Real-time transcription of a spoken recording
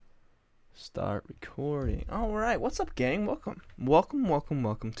Start recording. All right, what's up, gang?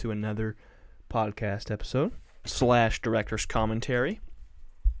 Welcome to another podcast episode / director's commentary.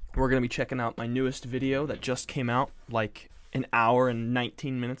 We're going to be checking out my newest video that just came out like an hour and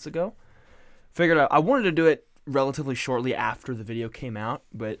 19 minutes ago. Figured out I wanted to do it relatively shortly after the video came out,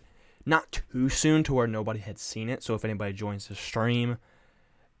 but not too soon to where nobody had seen it. So if anybody joins the stream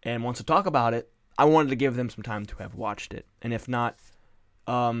and wants to talk about it, I wanted to give them some time to have watched it. And if not,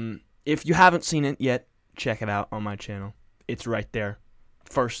 if you haven't seen it yet, check it out on my channel. It's right there.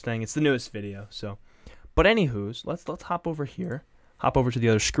 First thing, it's the newest video. So, but anywho's, let's hop over here. Hop over to the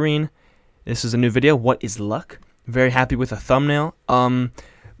other screen. This is a new video. What is luck? Very happy with the thumbnail.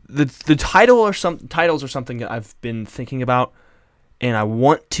 The titles are something that I've been thinking about, and I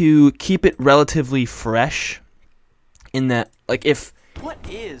want to keep it relatively fresh. In that, like, if what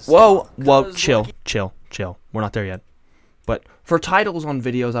is whoa, chill. We're not there yet. But for titles on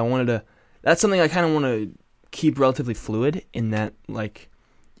videos, that's something I kind of want to keep relatively fluid, in that, like,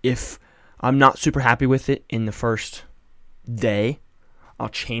 if I'm not super happy with it in the first day, I'll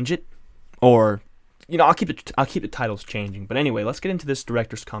change it, or, I'll keep the titles changing. But anyway, let's get into this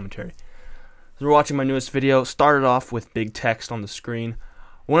director's commentary. So we're watching my newest video. Started off with big text on the screen.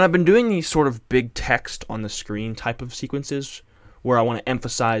 When I've been doing these sort of big text on the screen type of sequences, where I want to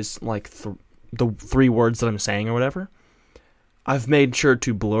emphasize, like, the three words that I'm saying or whatever, I've made sure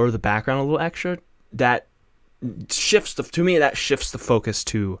to blur the background a little extra. That shifts the focus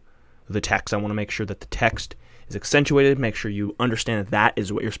to the text. I want to make sure that the text is accentuated. Make sure you understand that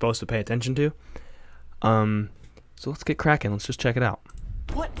is what you're supposed to pay attention to. So let's get cracking. Let's just check it out.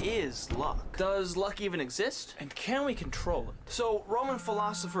 What is luck? Does luck even exist? And can we control it? So, Roman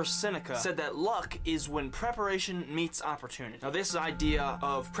philosopher Seneca said that luck is when preparation meets opportunity. Now, this idea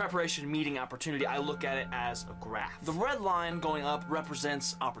of preparation meeting opportunity, I look at it as a graph. The red line going up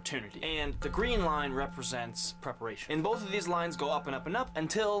represents opportunity, and the green line represents preparation. And both of these lines go up and up and up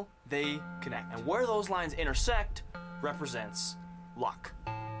until they connect. And where those lines intersect represents luck.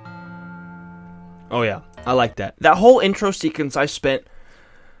 Oh yeah, I like that. That whole intro sequence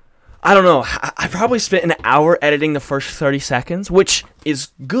I don't know, I probably spent an hour editing the first 30 seconds, which is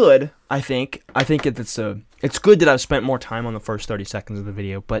good, I think. I think it's good that I've spent more time on the first 30 seconds of the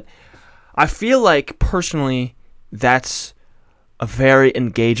video, but I feel like, personally, that's a very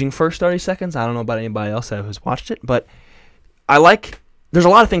engaging first 30 seconds. I don't know about anybody else that has watched it, but there's a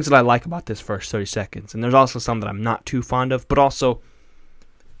lot of things that I like about this first 30 seconds, and there's also some that I'm not too fond of, but also,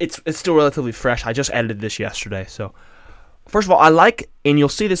 it's still relatively fresh. I just edited this yesterday, so... First of all, and you'll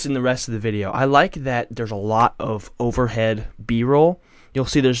see this in the rest of the video, I like that there's a lot of overhead B-roll. You'll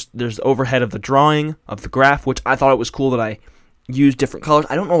see there's overhead of the drawing, of the graph, which I thought it was cool that I used different colors.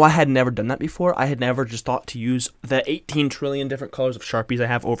 I don't know why I had never done that before. I had never just thought to use the 18 trillion different colors of Sharpies I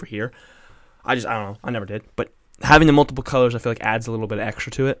have over here. I don't know, I never did. But having the multiple colors, I feel like adds a little bit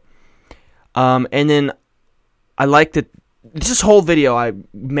extra to it. And then I like that this whole video, I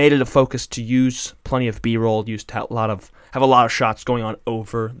made it a focus to use plenty of B-roll, have a lot of shots going on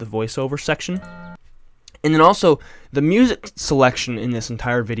over the voiceover section. And then also, the music selection in this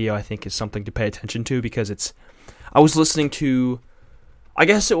entire video, I think, is something to pay attention to, because I was listening to, I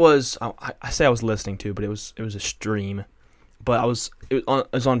was listening to, but it was a stream. But it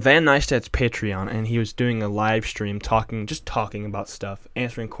was on Van Neistat's Patreon, and he was doing a live stream just talking about stuff,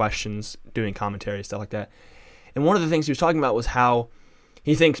 answering questions, doing commentary, stuff like that. And one of the things he was talking about was how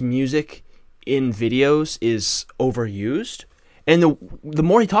he thinks music in videos is overused. And the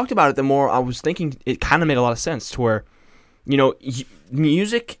more he talked about it, the more I was thinking it kind of made a lot of sense, to where,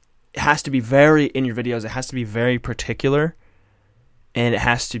 music has to be in your videos, it has to be very particular, and it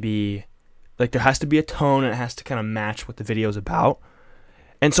has to be, like, there has to be a tone, and it has to kind of match what the video is about.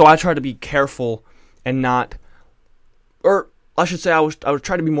 And so I try to be careful and not, or I should say I would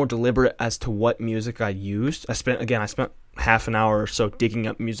try to be more deliberate as to what music I used. I spent half an hour or so digging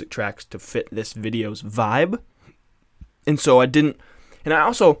up music tracks to fit this video's vibe. And so I didn't, and I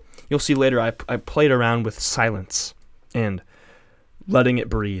also, you'll see later, I played around with silence and letting it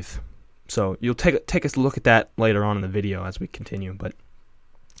breathe. So you'll take a look at that later on in the video as we continue, but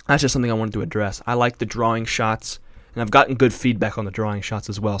that's just something I wanted to address. I like the drawing shots, and I've gotten good feedback on the drawing shots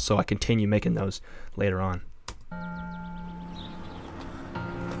as well, so I continue making those later on.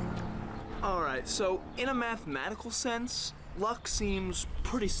 Alright, so in a mathematical sense, luck seems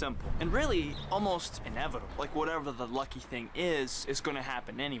pretty simple and really almost inevitable. Like whatever the lucky thing is going to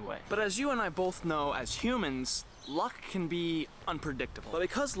happen anyway. But as you and I both know, as humans, luck can be unpredictable. But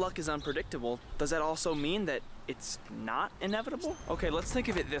because luck is unpredictable, does that also mean that it's not inevitable? Okay, let's think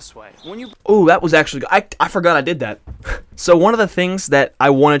of it this way. Oh, that was actually good. I forgot I did that. So one of the things that I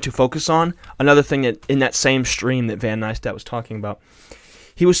wanted to focus on, another thing that in that same stream that Van Neistat was talking about,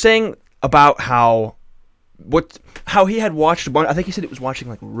 he was saying about how he had watched a bunch. I think he said it was watching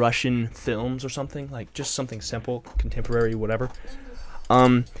like Russian films or something, like just something simple, contemporary, whatever.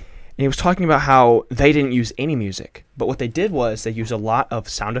 And he was talking about how they didn't use any music, but what they did was they used a lot of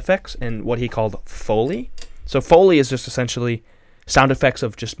sound effects and what he called Foley. So Foley is just essentially sound effects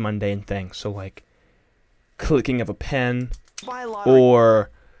of just mundane things. So like clicking of a pen or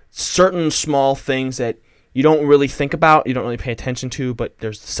certain small things that you don't really think about, you don't really pay attention to, but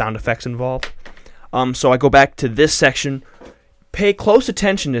there's sound effects involved. So I go back to this section. Pay close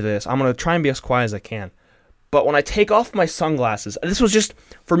attention to this. I'm going to try and be as quiet as I can. But when I take off my sunglasses, this was just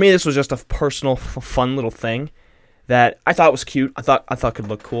a personal, fun little thing that I thought was cute. I thought could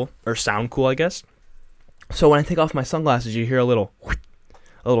look cool or sound cool, I guess. So when I take off my sunglasses, you hear a little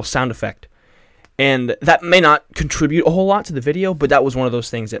sound effect. And that may not contribute a whole lot to the video, but that was one of those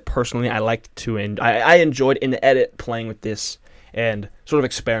things that personally I liked to, and I enjoyed in the edit playing with this and sort of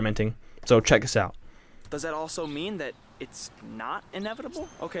experimenting. So check this out. Does that also mean that it's not inevitable?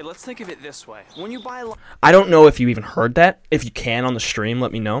 Okay, let's think of it this way. When you buy I don't know if you even heard that. If you can on the stream,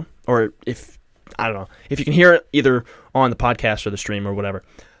 let me know. Or if you can hear it either on the podcast or the stream or whatever.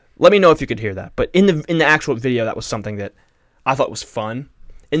 Let me know if you could hear that. But in the actual video, that was something that I thought was fun.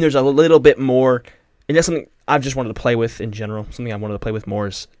 And there's a little bit more, and that's something I've just wanted to play with in general. Something I wanted to play with more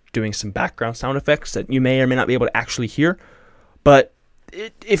is doing some background sound effects that you may or may not be able to actually hear. But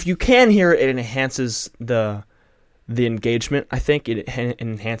if you can hear it, it enhances the engagement. I think it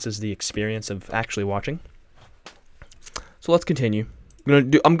enhances the experience of actually watching. So let's continue.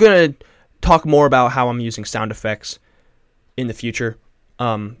 I'm gonna talk more about how I'm using sound effects in the future.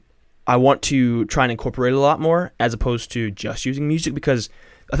 I want to try and incorporate a lot more as opposed to just using music, because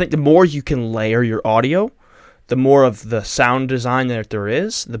I think the more you can layer your audio, the more of the sound design that there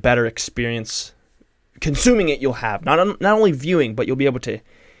is, the better experience consuming it you'll have. Not only viewing, but you'll be able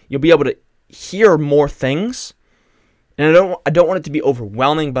to hear more things. And I don't want it to be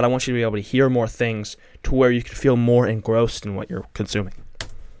overwhelming, but I want you to be able to hear more things to where you can feel more engrossed in what you're consuming.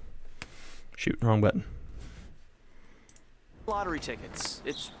 Shoot, wrong button. Lottery tickets,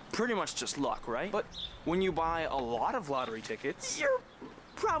 it's pretty much just luck, right? But when you buy a lot of lottery tickets, you're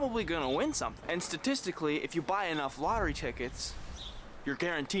probably gonna win something. And statistically, if you buy enough lottery tickets, you're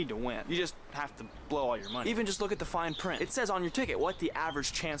guaranteed to win. You just have to blow all your money. Even just look at the fine print. It says on your ticket what the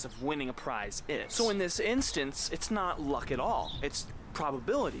average chance of winning a prize is. So in this instance, it's not luck at all. It's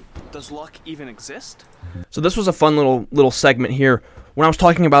probability. Does luck even exist? So this was a fun little segment here. When I was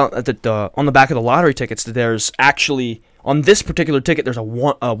talking about on the back of the lottery tickets, that there's actually, on this particular ticket, there's a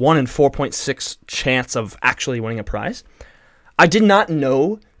 1 in 4.6 chance of actually winning a prize. I did not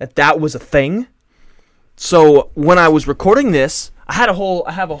know that was a thing. So when I was recording this, I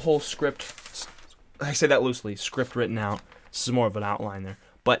have a whole script. I say that loosely, script written out. This is more of an outline there.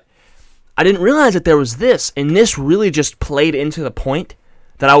 But I didn't realize that there was this, and this really just played into the point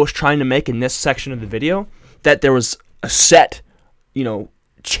that I was trying to make in this section of the video, that there was a set,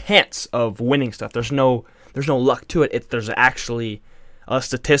 chance of winning stuff. There's no luck to it. There's actually a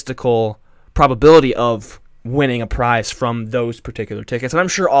statistical probability of winning a prize from those particular tickets. And I'm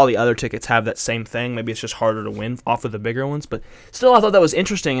sure all the other tickets have that same thing. Maybe it's just harder to win off of the bigger ones. But still, I thought that was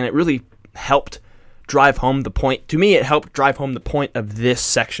interesting, and it really helped drive home the point. To me, it helped drive home the point of this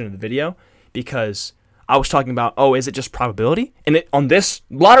section of the video, because I was talking about, is it just probability? And on this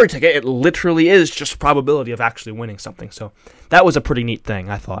lottery ticket, it literally is just probability of actually winning something. So that was a pretty neat thing,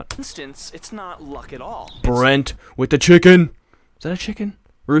 I thought. For instance, it's not luck at all. Brent with the chicken. Is that a chicken?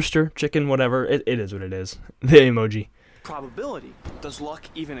 Rooster, chicken, whatever. It is what it is. The emoji. Probability. Does luck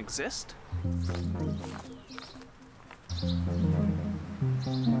even exist?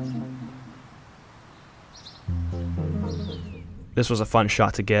 This was a fun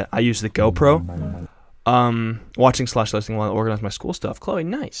shot to get. I used the GoPro. Watching/listening while I organize my school stuff. Chloe,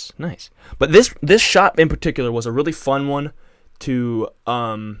 nice. But this shot in particular was a really fun one to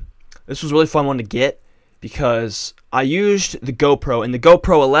get, because I used the GoPro, and the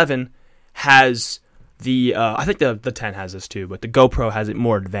GoPro 11 has I think the 10 has this too, but the GoPro has it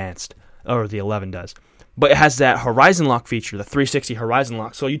more advanced, or the 11 does. But it has that horizon lock feature, the 360 horizon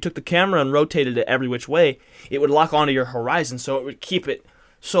lock. So you took the camera and rotated it every which way, it would lock onto your horizon, so it would keep it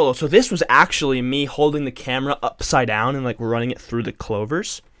solo. So this was actually me holding the camera upside down and like running it through the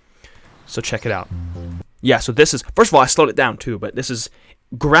clovers. So check it out. Yeah, so this is, first of all, I slowed it down too, but this is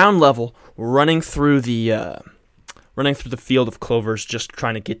ground level running through the field of clovers, just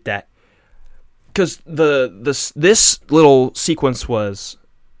trying to get that. Because this little sequence was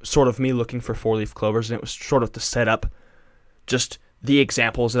sort of me looking for 4-leaf clovers, and it was sort of to set up just the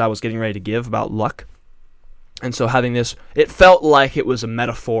examples that I was getting ready to give about luck. And so having this, it felt like it was a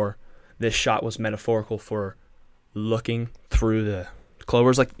metaphor. This shot was metaphorical for looking through the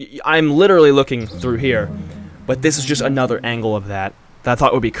clovers. Like, I'm literally looking through here, but this is just another angle of that I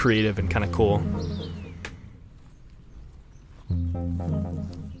thought would be creative and kind of cool.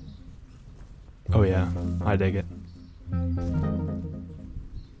 Oh yeah, I dig it.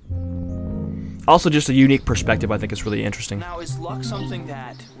 Also, just a unique perspective I think is really interesting. Now, is luck something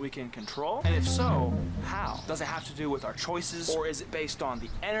that we can control? And if so, how? Does it have to do with our choices? Or is it based on the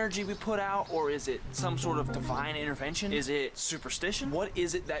energy we put out? Or is it some sort of divine intervention? Is it superstition? What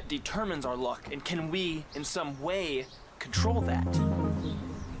is it that determines our luck? And can we, in some way, control that?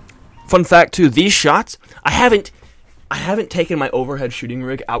 Fun fact too, these shots, I haven't taken my overhead shooting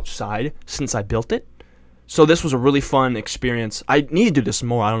rig outside since I built it. So this was a really fun experience. I need to do this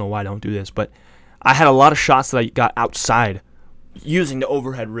more. I don't know why I don't do this, but I had a lot of shots that I got outside using the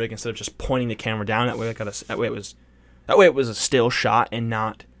overhead rig instead of just pointing the camera down. That way it was a still shot and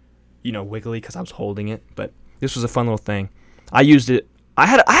not, wiggly because I was holding it. But this was a fun little thing. I used it. I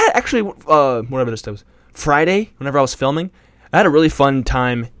had actually whatever this was, Friday, whenever I was filming, I had a really fun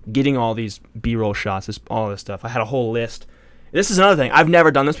time getting all these B-roll shots, all this stuff. I had a whole list. This is another thing. I've never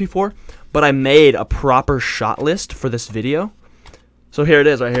done this before, but I made a proper shot list for this video. So here it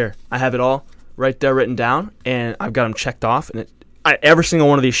is right here. I have it all right there written down, and I've got them checked off. And every single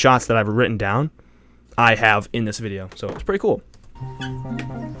one of these shots that I've written down, I have in this video. So it's pretty cool.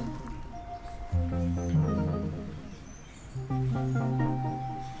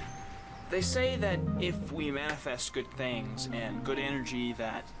 They say that if we manifest good things and good energy,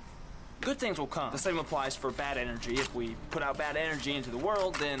 that good things will come. The same applies for bad energy. If we put out bad energy into the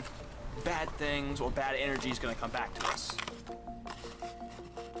world, then bad things or bad energy is going to come back to us.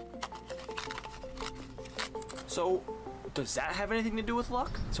 So, does that have anything to do with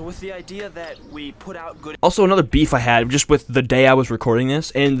luck? So with the idea that we put out good... Also, another beef I had just with the day I was recording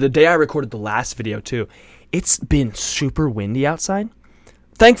this, and the day I recorded the last video too, it's been super windy outside.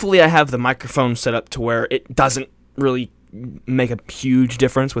 Thankfully, I have the microphone set up to where it doesn't really make a huge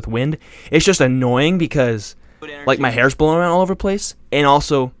difference with wind. It's just annoying because like my hair's blowing around all over the place, and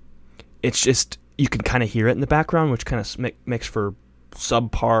also it's just, you can kind of hear it in the background, which kind of makes for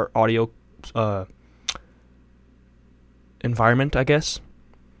subpar audio environment, I guess.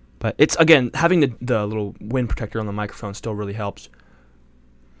 But it's, again, having the little wind protector on the microphone still really helps.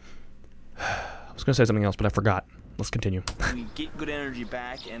 I was going to say something else, but I forgot. Let's continue. We get good energy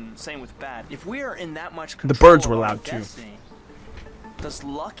back, and same with bad. If we are in that much control, the birds were loud too. Destiny, does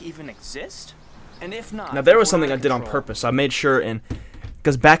luck even exist? And if not, now there was something I did on purpose. I made sure, and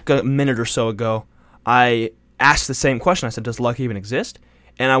because back a minute or so ago, I asked the same question. I said, "Does luck even exist?"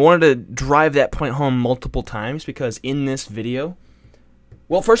 And I wanted to drive that point home multiple times because in this video,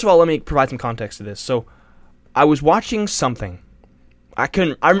 well, first of all, let me provide some context to this. So, I was watching something.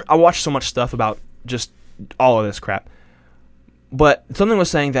 I watched so much stuff about just all of this crap. But something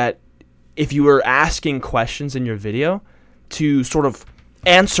was saying that if you were asking questions in your video to sort of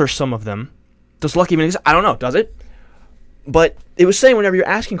answer some of them, does luck even exist? I don't know, does it? But it was saying whenever you're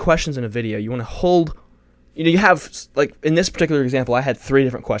asking questions in a video, you want to hold, you have, like in this particular example, I had 3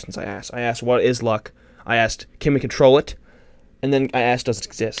 different questions I asked. I asked, what is luck? I asked, can we control it? And then I asked, does it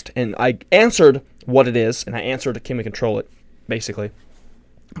exist? And I answered what it is, and I answered, can we control it, basically.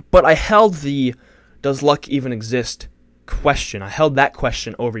 But I held the does luck even exist question. I held that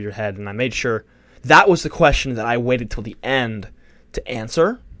question over your head, and I made sure that was the question that I waited till the end to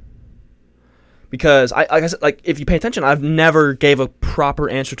answer. Because, like I said, like, if you pay attention, I've never gave a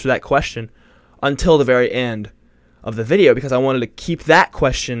proper answer to that question until the very end of the video, because I wanted to keep that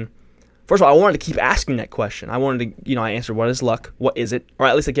question. First of all, I wanted to keep asking that question. I wanted to, I answered, what is luck? What is it? Or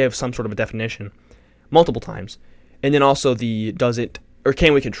at least I gave some sort of a definition multiple times. And then also the does it, or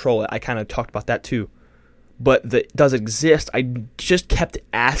can we control it? I kind of talked about that too. But the does it exist? I just kept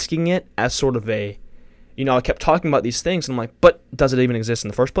asking it as sort of a, I kept talking about these things, and I'm like, but does it even exist in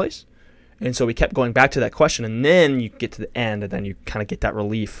the first place? And so we kept going back to that question, and then you get to the end, and then you kind of get that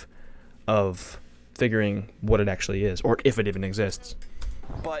relief of figuring what it actually is, or if it even exists.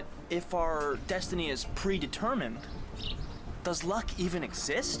 But if our destiny is predetermined, does luck even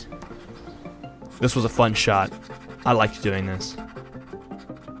exist? This was a fun shot. I liked doing this.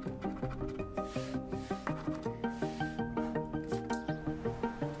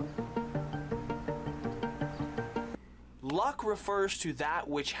 refers to that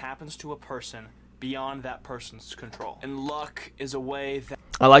which happens to a person beyond that person's control. And luck is a way that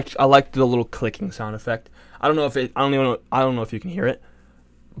I like the little clicking sound effect. I don't know if you can hear it.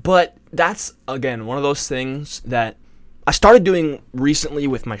 But that's, again, one of those things that I started doing recently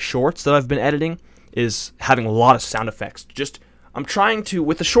with my shorts that I've been editing, is having a lot of sound effects. I'm trying to,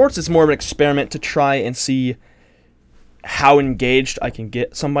 with the shorts, it's more of an experiment to try and see how engaged I can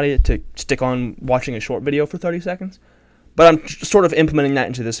get somebody to stick on watching a short video for 30 seconds. But I'm sort of implementing that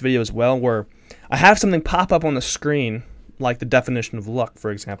into this video as well, where I have something pop up on the screen, like the definition of luck,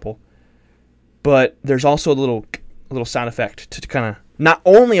 for example. But there's also a little sound effect to kind of, not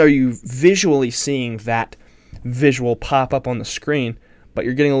only are you visually seeing that visual pop up on the screen, but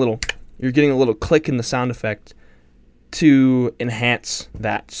you're getting a little click in the sound effect to enhance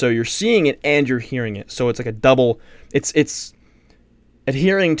that. So you're seeing it and you're hearing it. So it's like a double. It's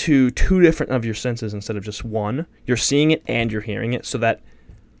adhering to two different of your senses instead of just one. You're seeing it and you're hearing it. So that,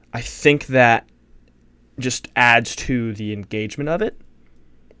 I think that just adds to the engagement of it.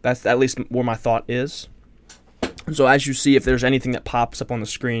 That's at least where my thought is. So as you see, if there's anything that pops up on the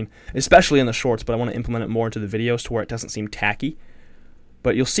screen, especially in the shorts, but I want to implement it more into the videos to where it doesn't seem tacky.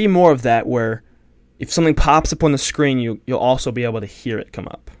 But you'll see more of that where if something pops up on the screen, you'll also be able to hear it come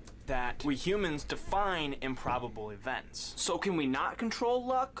up. That we humans define improbable events. So can we not control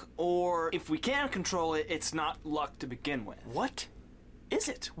luck? Or if we can control it, it's not luck to begin with. What is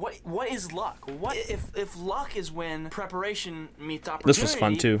it? What is luck? What if luck is when preparation meets opportunity? This was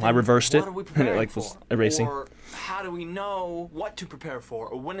fun too. I reversed it and it like was erasing. Or how do we know what to prepare for?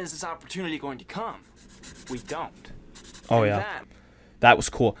 Or when is this opportunity going to come? We don't. Oh yeah. That was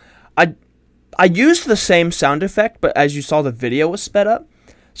cool. I used the same sound effect, but as you saw, the video was sped up.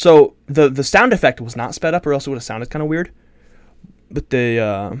 So the sound effect was not sped up, or else it would have sounded kind of weird. But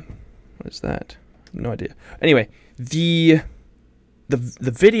what is that? No idea. Anyway, the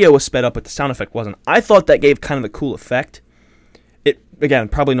video was sped up, but the sound effect wasn't. I thought that gave kind of a cool effect. It, again,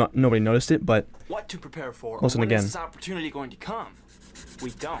 probably nobody noticed it, but what to prepare for? Listen again. When is this opportunity going to come?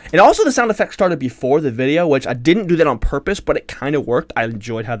 We don't. And also the sound effect started before the video, which I didn't do that on purpose, but it kind of worked. I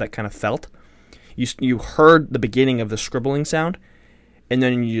enjoyed how that kind of felt. You heard the beginning of the scribbling sound, and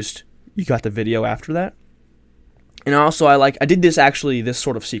then you got the video after that. And also I did this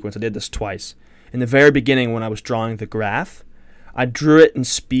sort of sequence. I did this twice. In the very beginning when I was drawing the graph, I drew it in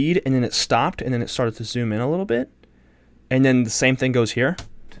speed, and then it stopped, and then it started to zoom in a little bit. And then the same thing goes here.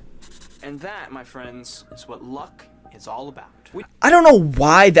 And that, my friends, is what luck is all about. I don't know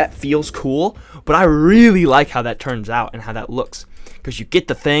why that feels cool, but I really like how that turns out and how that looks. Because you get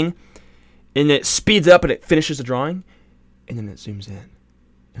the thing, and it speeds up, and it finishes the drawing, and then it zooms in,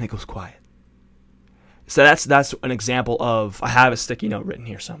 and it goes quiet. So that's an example of, I have a sticky note written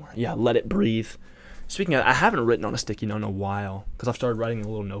here somewhere. Yeah, let it breathe. Speaking of, I haven't written on a sticky note in a while, because I've started writing in a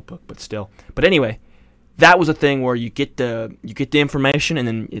little notebook, but still. But anyway, that was a thing where you get the information, and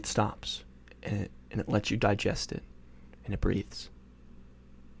then it stops, and it lets you digest it. And it breathes.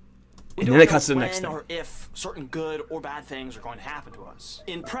 And then it cuts to the next thing. Or if certain good or bad things are going to happen to us.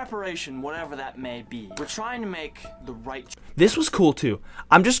 In preparation, whatever that may be, we're trying to make the right choice. This was cool too.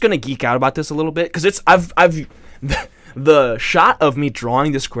 I'm just gonna geek out about this a little bit because I've the shot of me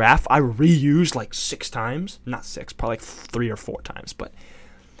drawing this graph I reused like 6 times. Not 6, probably like 3 or 4 times, but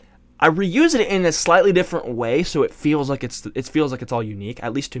I reuse it in a slightly different way, so it feels like it's all unique,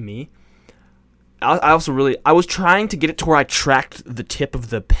 at least to me. I was trying to get it to where I tracked the tip of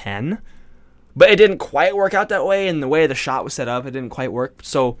the pen, but it didn't quite work out that way, and the way the shot was set up, it didn't quite work.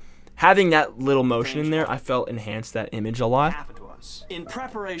 So having that little motion in there, I felt enhanced that image a lot. In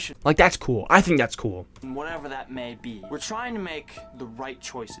preparation, like, that's cool. I think that's cool. Whatever that may be, we're trying to make the right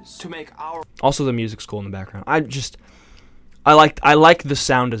choices to make our. Also, the music's cool in the background. I like the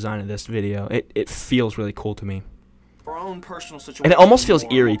sound design of this video. It feels really cool to me. Our own personal situation, and it almost feels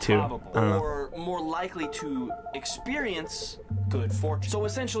eerie too. Or more likely to experience good fortune. So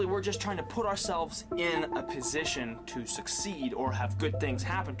essentially, we're just trying to put ourselves in a position to succeed or have good things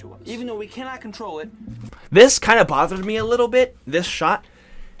happen to us, even though we cannot control it. This kind of bothered me a little bit. This shot.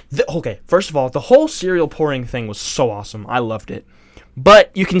 Okay, first of all, the whole cereal pouring thing was so awesome. I loved it.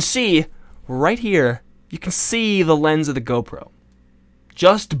 But you can see right here. You can see the lens of the GoPro.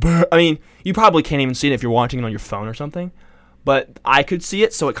 I mean, you probably can't even see it if you're watching it on your phone or something, but I could see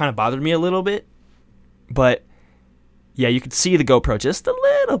it, so it kind of bothered me a little bit. But yeah, you could see the GoPro just a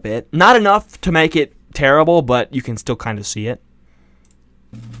little bit. Not enough to make it terrible, but you can still kind of see it.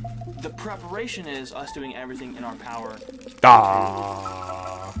 The preparation is us doing everything in our power.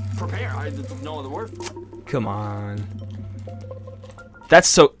 Prepare. There's no other word for it. Come on. That's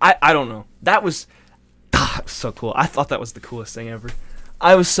so. I don't know. That was was so cool. I thought that was the coolest thing ever.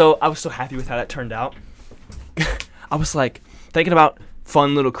 I was so happy with how that turned out. I was like thinking about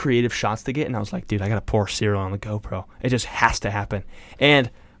fun little creative shots to get, and I was like, dude, I gotta pour cereal on the GoPro. It just has to happen. And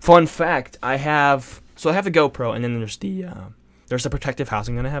fun fact, I have the GoPro, and then there's the protective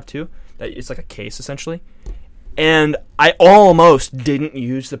housing that I have too. That it's like a case essentially. And I almost didn't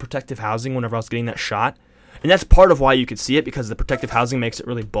use the protective housing whenever I was getting that shot. And that's part of why you could see it, because the protective housing makes it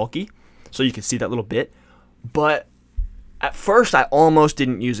really bulky. So you could see that little bit. But at first, I almost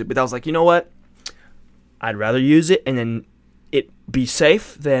didn't use it. But I was like, you know what? I'd rather use it and then it be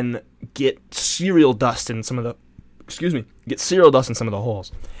safe than get cereal dust in some of the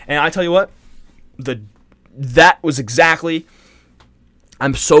holes. And I tell you what, that was exactly...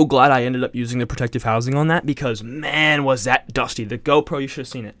 I'm so glad I ended up using the protective housing on that, because, man, was that dusty. The GoPro, you should have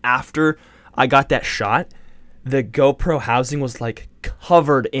seen it. After I got that shot, the GoPro housing was, like,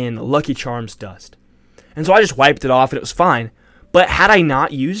 covered in Lucky Charms dust. And so I just wiped it off, and it was fine. But had I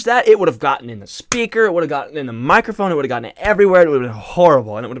not used that, it would have gotten in the speaker, it would have gotten in the microphone, it would have gotten it everywhere, it would have been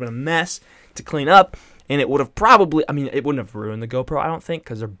horrible, and it would have been a mess to clean up, and it would have probably, it wouldn't have ruined the GoPro, I don't think,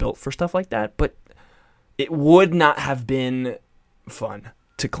 because they're built for stuff like that, but it would not have been fun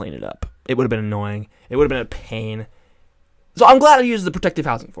to clean it up. It would have been annoying. It would have been a pain. So I'm glad I used the protective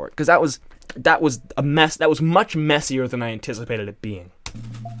housing for it, because that was a mess. That was much messier than I anticipated it being.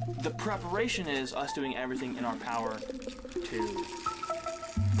 The preparation is us doing everything in our power to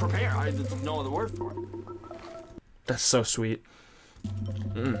prepare. There's no other word for it. That's so sweet.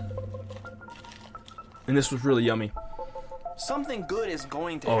 And this was really yummy. Something good is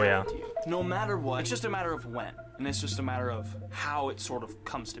going to happen to you, no matter what. It's just a matter of when, and it's just a matter of how it sort of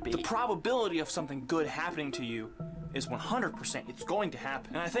comes to be. The probability of something good happening to you is 100%. It's going to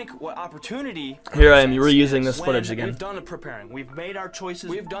happen. And I think what opportunity... Here I am, you're reusing this footage again. We've done the preparing. We've made our choices.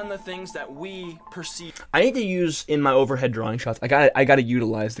 We've done the things that we perceive. I need to use, in my overhead drawing shots, I gotta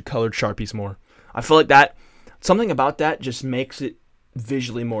utilize the colored Sharpies more. I feel like that, something about that just makes it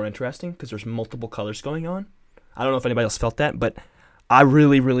visually more interesting, because there's multiple colors going on. I don't know if anybody else felt that, but I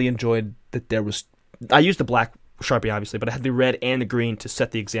really, really enjoyed that there was... I used the black Sharpie, obviously, but I had the red and the green to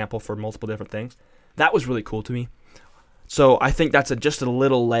set the example for multiple different things. That was really cool to me. So I think that's just a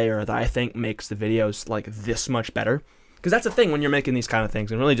little layer that I think makes the videos like this much better. Because that's the thing when you're making these kind of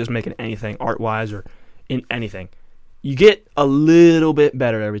things, and really just making anything art-wise or in anything. You get a little bit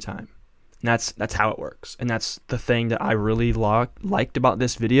better every time. And that's how it works. And that's the thing that I really liked about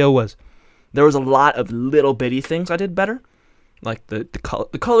this video was... There was a lot of little bitty things I did better, like the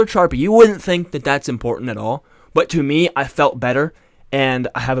colored Sharpie. You wouldn't think that that's important at all, but to me, I felt better, and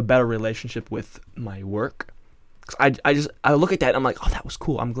I have a better relationship with my work. I look at that and I'm like, oh, that was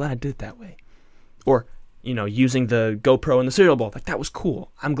cool. I'm glad I did it that way. Or, using the GoPro and the cereal bowl, like that was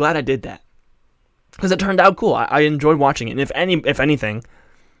cool. I'm glad I did that because it turned out cool. I enjoyed watching it, and if anything,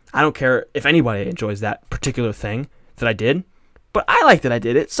 I don't care if anybody enjoys that particular thing that I did. But I like that I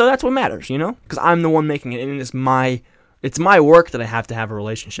did it, so that's what matters, Because I'm the one making it, and it's my work that I have to have a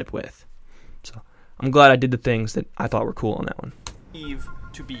relationship with. So I'm glad I did the things that I thought were cool on that one.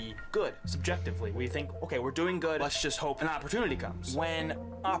 To be good, subjectively. We think, okay, we're doing good, let's just hope an opportunity comes. When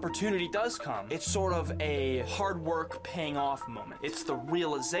opportunity does come, it's sort of a hard work paying off moment. It's the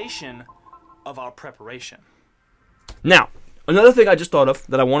realization of our preparation. Now, another thing I just thought of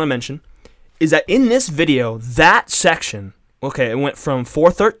that I want to mention is that in this video, that section... Okay, it went from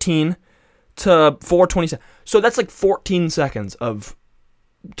 4:13 to 4:27. So that's like 14 seconds of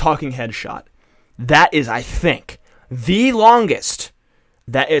talking head shot. That is, I think, the longest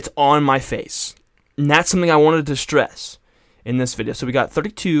that it's on my face. And that's something I wanted to stress in this video. So we got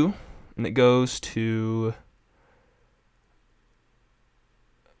 32, and it goes to...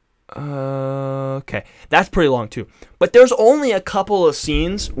 Okay, that's pretty long too. But there's only a couple of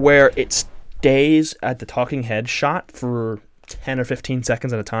scenes where it stays at the talking head shot for 10 or 15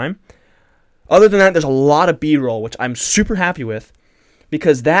 seconds at a time. Other than that, there's a lot of B-roll, which I'm super happy with,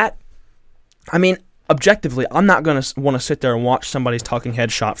 because objectively, I'm not going to want to sit there and watch somebody's talking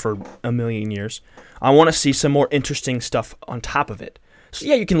head shot for a million years. I want to see some more interesting stuff on top of it. So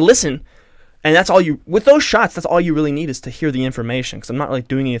yeah, you can listen, and with those shots, that's all you really need is to hear the information, because I'm not really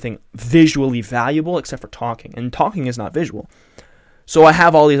doing anything visually valuable except for talking, and talking is not visual. So I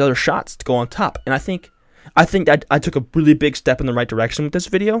have all these other shots to go on top, and I think that I took a really big step in the right direction with this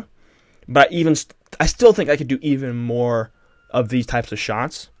video, but I still think I could do even more of these types of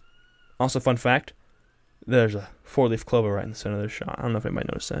shots. Also, fun fact, there's a 4-leaf clover right in the center of this shot. I don't know if anybody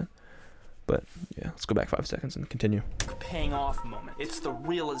noticed that, but yeah, let's go back 5 seconds and continue. Paying off moment. It's the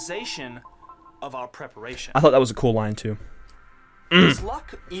realization of our preparation. I thought that was a cool line too. Does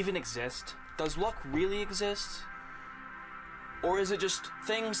luck even exist? Does luck really exist? Or is it just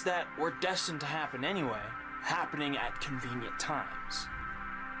things that were destined to happen anyway, happening at convenient times?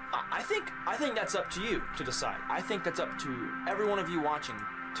 I think that's up to you to decide. I think that's up to every one of you watching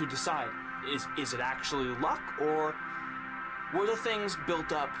to decide. Is it actually luck, or were the things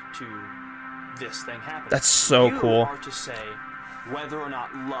built up to this thing happening? That's so cool. You are to say whether or not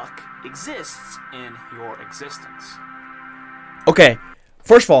luck exists in your existence. Okay,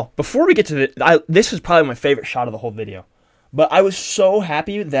 first of all, before we get to this is probably my favorite shot of the whole video. But I was so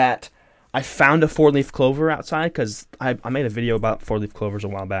happy that I found a 4-leaf clover outside, because I made a video about 4-leaf clovers a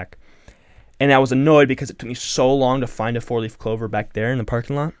while back. And I was annoyed because it took me so long to find a 4-leaf clover back there in the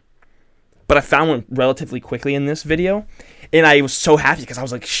parking lot. But I found one relatively quickly in this video. And I was so happy because I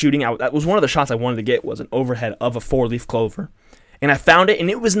was like shooting out. That was one of the shots I wanted to get, was an overhead of a 4-leaf clover. And I found it, and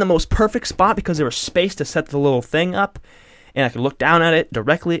it was in the most perfect spot because there was space to set the little thing up. And I could look down at it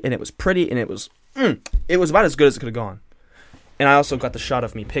directly, and it was pretty, and it was about as good as it could have gone. And I also got the shot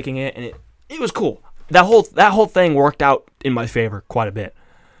of me picking it, and it was cool. That whole thing worked out in my favor quite a bit.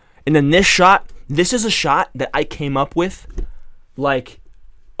 And then this is a shot that I came up with like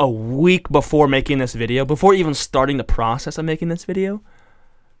a week before making this video, before even starting the process of making this video.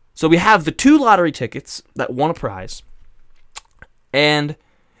 So we have the 2 lottery tickets that won a prize, and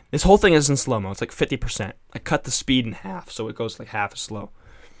this whole thing is in slow-mo. It's like 50%. I cut the speed in half, so it goes like half as slow.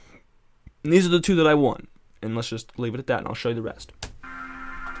 And these are the 2 that I won. And let's just leave it at that, and I'll show you the rest.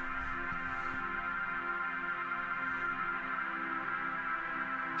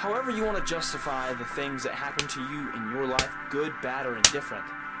 However you want to justify the things that happen to you in your life, good, bad, or indifferent,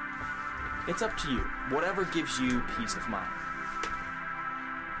 it's up to you. Whatever gives you peace of mind.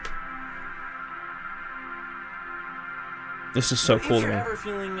 This is so cool If to you're me. ever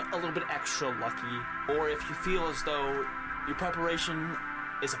feeling a little bit extra lucky, or if you feel as though your preparation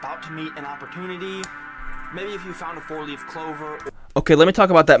is about to meet an opportunity, maybe if you found a 4-leaf clover. Okay, let me talk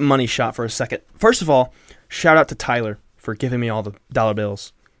about that money shot for a second. First of all, shout out to Tyler for giving me all the dollar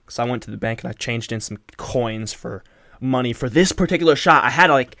bills. Because I went to the bank and I changed in some coins for money for this particular shot. I had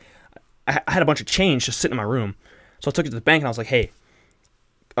a bunch of change just sitting in my room. So I took it to the bank and I was like, hey,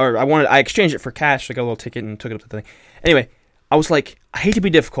 I exchanged it for cash. So I got a little ticket and took it up to the thing. Anyway, I was like, I hate to be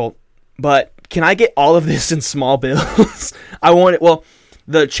difficult, but can I get all of this in small bills?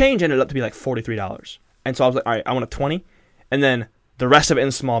 The change ended up to be like $43. And so I was like, all right, I want a 20, and then the rest of it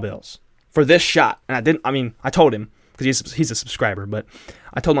in small bills for this shot. And I told him, because he's a subscriber, but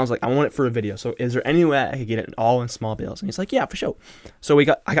I told him, I was like, I want it for a video. So is there any way I could get it all in small bills? And he's like, yeah, for sure. So I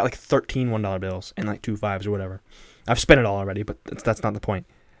got like 13 $1 bills and like 2 5s or whatever. I've spent it all already, but that's not the point.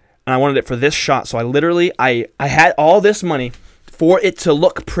 And I wanted it for this shot. So I had all this money for it to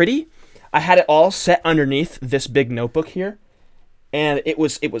look pretty. I had it all set underneath this big notebook here. And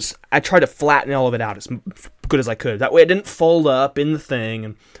I tried to flatten all of it out as good as I could. That way it didn't fold up in the thing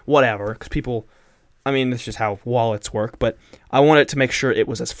and whatever. Because people, that's just how wallets work. But I wanted to make sure it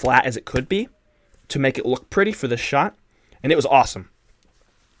was as flat as it could be to make it look pretty for this shot. And it was awesome.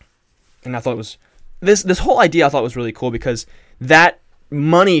 And I thought it was, this whole idea I thought was really cool, because that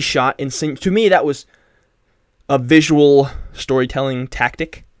money shot, to me, that was a visual storytelling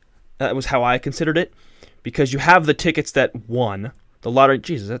tactic. That was how I considered it. Because you have the tickets that won. The lottery,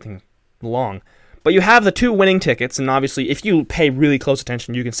 Jesus, that thing long. But you have the 2 winning tickets, and obviously, if you pay really close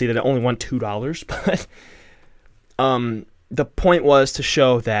attention, you can see that it only won $2. But the point was to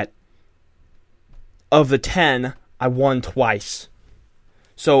show that of the 10, I won twice.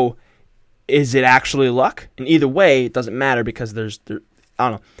 So, is it actually luck? And either way, it doesn't matter, because I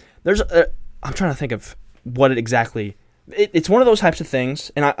don't know. I'm trying to think of what it exactly. It's one of those types of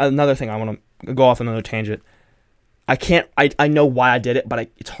things. And another thing, I want to go off another tangent. I know why I did it, but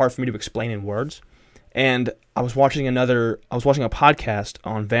it's hard for me to explain in words. And I was watching a podcast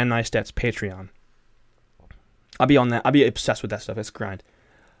on Van Neistat's Patreon. I'll be on that. I'll be obsessed with that stuff. It's grind.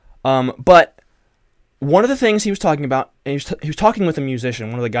 But one of the things he was talking about, and he was talking with a musician,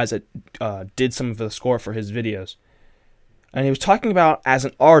 one of the guys that did some of the score for his videos. And he was talking about, as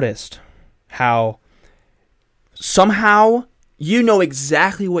an artist, how somehow you know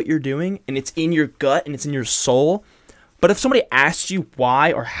exactly what you're doing, and it's in your gut, and it's in your soul. But if somebody asks you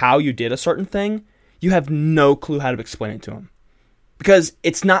why or how you did a certain thing, you have no clue how to explain it to them. Because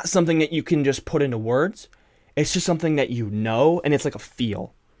it's not something that you can just put into words. It's just something that you know, and it's like a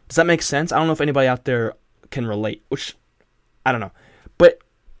feel. Does that make sense? I don't know if anybody out there can relate, which, I don't know. But,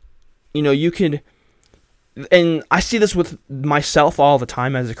 you could, and I see this with myself all the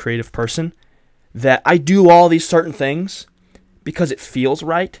time as a creative person, that I do all these certain things because it feels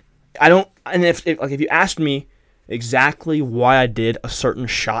right. I don't, and if you asked me, exactly why I did a certain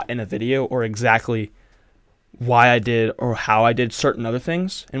shot in a video, or exactly why I did or how I did certain other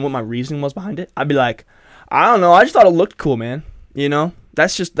things and what my reasoning was behind it, I'd be like, I don't know, I just thought it looked cool, man. You know?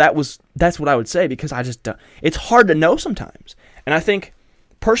 That's what I would say, because I just don't. It's hard to know sometimes. And I think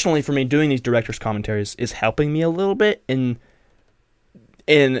personally for me, doing these director's commentaries is helping me a little bit in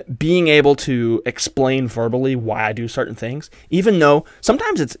being able to explain verbally why I do certain things, even though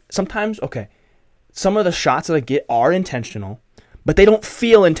sometimes okay, some of the shots that I get are intentional, but they don't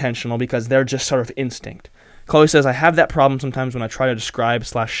feel intentional because they're just sort of instinct. Chloe says, I have that problem sometimes when I try to describe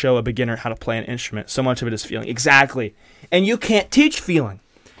 / show a beginner how to play an instrument. So much of it is feeling. Exactly. And you can't teach feeling.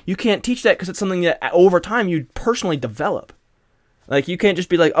 You can't teach that because it's something that over time you personally develop. Like, you can't just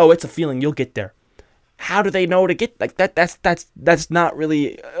be like, oh, it's a feeling, you'll get there. How do they know to get like that? That's not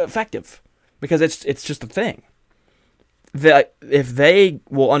really effective, because it's just a thing. That if they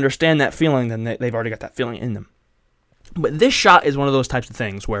will understand that feeling, then they've already got that feeling in them. But this shot is one of those types of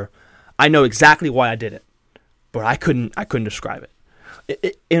things where I know exactly why I did it, but I couldn't describe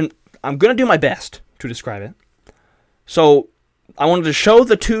it. And I'm gonna do my best to describe it. So I wanted to show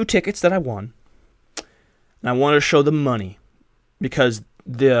the 2 tickets that I won, and I wanted to show the money, because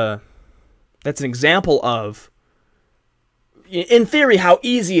that's an example of, in theory, how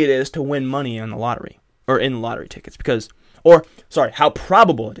easy it is to win money on the lottery, or in lottery tickets, how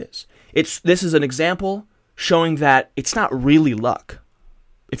probable it is. This is an example showing that it's not really luck.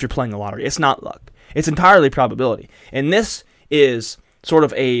 If you're playing the lottery, it's not luck. It's entirely probability. And this is sort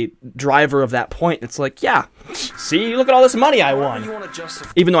of a driver of that point. It's like, yeah, see, look at all this money I won.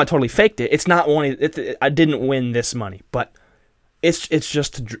 Even though I totally faked it, it's not one. I didn't win this money, but it's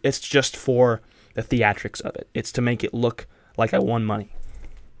just for the theatrics of it. It's to make it look like I won money.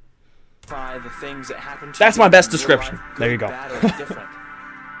 The things that happen to That's you my best in your description. life, There you good, go. bad, or different.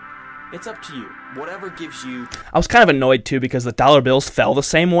 It's up to you. Whatever gives you. I was kind of annoyed too, because the dollar bills fell the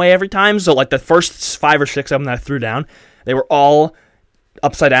same way every time. So like the first 5 or 6 of them that I threw down, they were all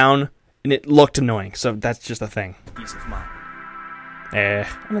upside down, and it looked annoying. So that's just a thing. Peace of mind.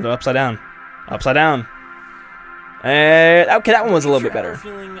 Another upside down. Upside down. Okay, that one was a little bit better. If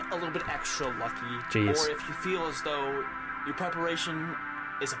you're feeling a little bit extra lucky, Jeez. or if you feel as though your preparation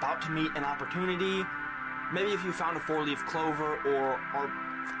is about to meet an opportunity, maybe if you found a 4-leaf clover or are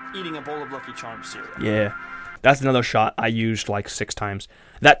eating a bowl of Lucky Charms cereal. Yeah, that's another shot I used like 6 times.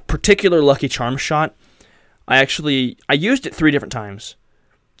 That particular Lucky Charms shot, I used it 3 different times.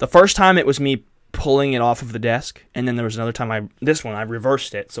 The first time it was me pulling it off of the desk, and then there was another time I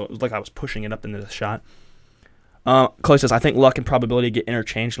reversed it, so it was like I was pushing it up into the shot. Chloe says, I think luck and probability get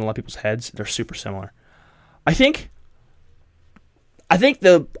interchanged in a lot of people's heads. They're super similar. I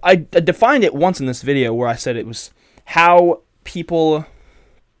defined it once in this video where I said it was how people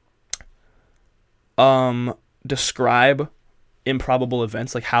describe improbable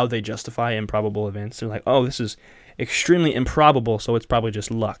events, like how they justify improbable events. They're like, oh, this is extremely improbable, so it's probably just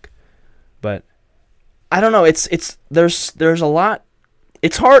luck. But I don't know, there's a lot.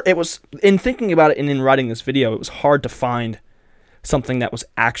 It's hard. It was, in thinking about it and in writing this video, it was hard to find something that was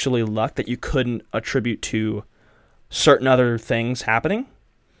actually luck that you couldn't attribute to certain other things happening.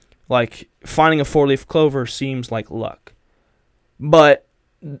 Like, finding a 4-leaf clover seems like luck. But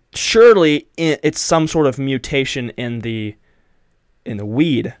surely it's some sort of mutation in the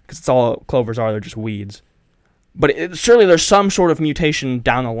weed, because it's all clovers are, they're just weeds. But surely there's some sort of mutation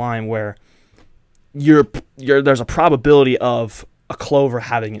down the line where there's a probability of a clover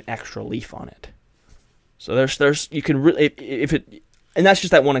having an extra leaf on it. So there's you can really, if it, and that's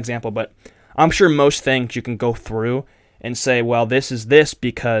just that one example, but I'm sure most things you can go through and say, well, this is this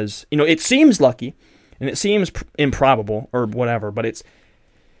because, it seems lucky and it seems improbable or whatever, but it's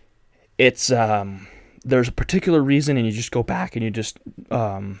there's a particular reason, and you just go back and you just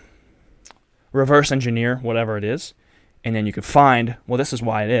reverse engineer whatever it is, and then you can find, well, this is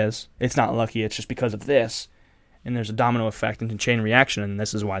why it is. It's not lucky, it's just because of this. And there's a domino effect and a chain reaction, and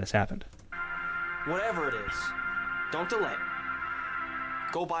this is why this happened. Whatever it is, don't delay.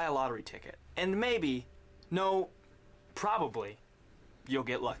 Go buy a lottery ticket. And maybe, probably, you'll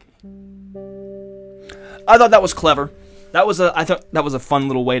get lucky. I thought that was clever. I thought that was a fun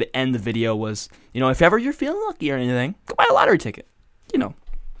little way to end the video was, if ever you're feeling lucky or anything, go buy a lottery ticket.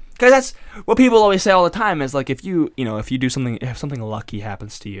 Because that's what people always say all the time is like, if you do something, if something lucky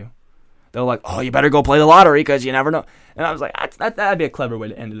happens to you, they're like, oh, you better go play the lottery because you never know. And I was like, that'd be a clever way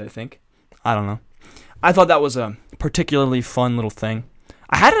to end it, I think. I don't know. I thought that was a particularly fun little thing.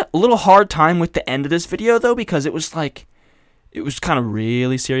 I had a little hard time with the end of this video, though, because it was kind of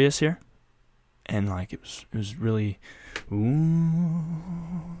really serious here. And, it was really, ooh,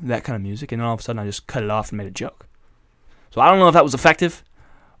 that kind of music. And then all of a sudden I just cut it off and made a joke. So I don't know if that was effective,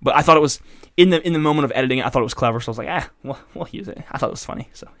 but I thought it was, in the moment of editing it, I thought it was clever, so I was like, we'll use it. I thought it was funny,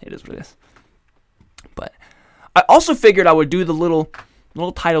 so it is what it is. But I also figured I would do the little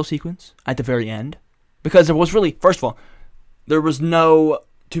title sequence at the very end, because there was really, first of all, there was no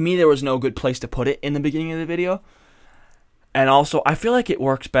good place to put it in the beginning of the video. And also, I feel like it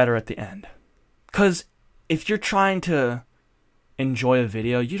works better at the end. Because if you're trying to enjoy a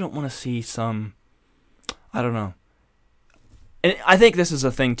video, you don't want to see some, I don't know. And I think this is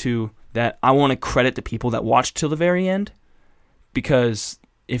a thing, too, that I want to credit the people that watch till the very end. Because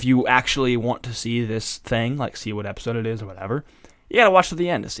if you actually want to see this thing, like see what episode it is or whatever, you got to watch to the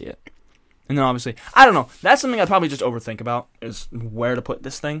end to see it. And then obviously, I don't know. That's something I'd probably just overthink about, is where to put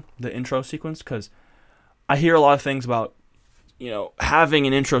this thing, the intro sequence. Because I hear a lot of things about, having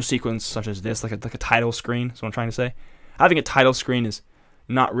an intro sequence such as this, like a title screen, is what I'm trying to say. Having a title screen is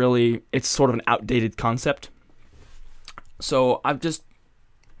not really, it's sort of an outdated concept. So I'm just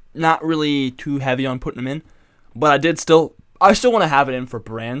not really too heavy on putting them in. But I still want to have it in for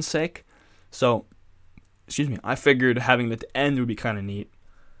brand's sake. So, I figured having it at the end would be kind of neat.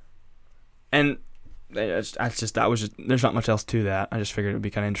 And there's not much else to that. I just figured it would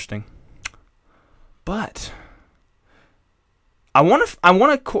be kind of interesting. But I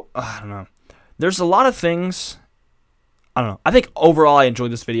don't know. There's a lot of things. I don't know. I think overall I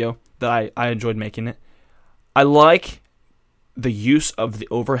enjoyed this video. That I enjoyed making it. I like the use of the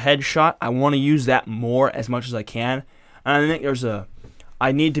overhead shot. I want to use that more as much as I can. And I think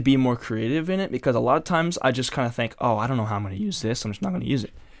I need to be more creative in it, because a lot of times I just kind of think, oh, I don't know how I'm going to use this. I'm just not going to use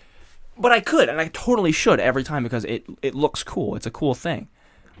it. But I could, and I totally should every time, because it looks cool. It's a cool thing.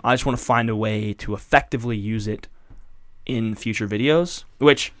 I just want to find a way to effectively use it in future videos,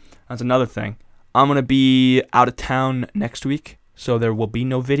 which, that's another thing. I'm going to be out of town next week, so there will be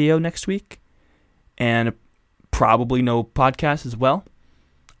no video next week, and probably no podcast as well.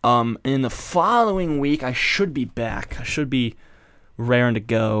 In the following week, I should be back. I should be raring to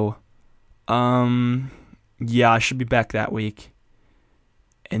go. Yeah, I should be back that week.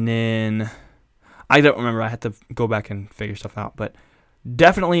 And then, I don't remember. I had to go back and figure stuff out, but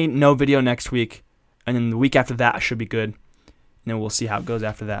definitely no video next week. And then the week after that, I should be good. And then we'll see how it goes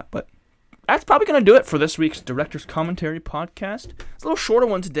after that. But that's probably going to do it for this week's Director's Commentary podcast. It's a little shorter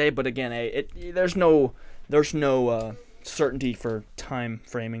one today, but again, there's no certainty for time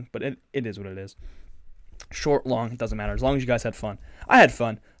framing, but it is what it is. Short, long, it doesn't matter. As long as you guys had fun. I had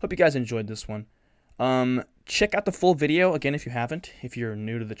fun. Hope you guys enjoyed this one. Check out the full video, again, if you haven't. If you're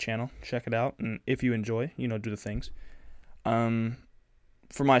new to the channel, check it out. And if you enjoy, do the things.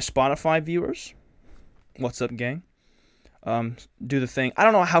 For my Spotify viewers, what's up, gang? Do the thing. I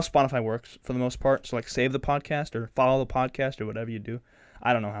don't know how Spotify works for the most part. So, save the podcast or follow the podcast or whatever you do.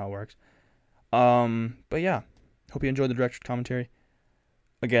 I don't know how it works. But yeah, hope you enjoyed the Director's Commentary.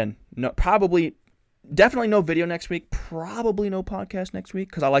 Again, definitely no video next week. Probably no podcast next week,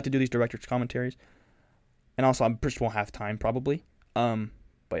 because I like to do these Director's Commentaries. And also, I just won't have time, probably. But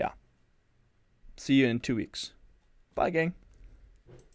yeah. See you in 2 weeks. Bye, gang.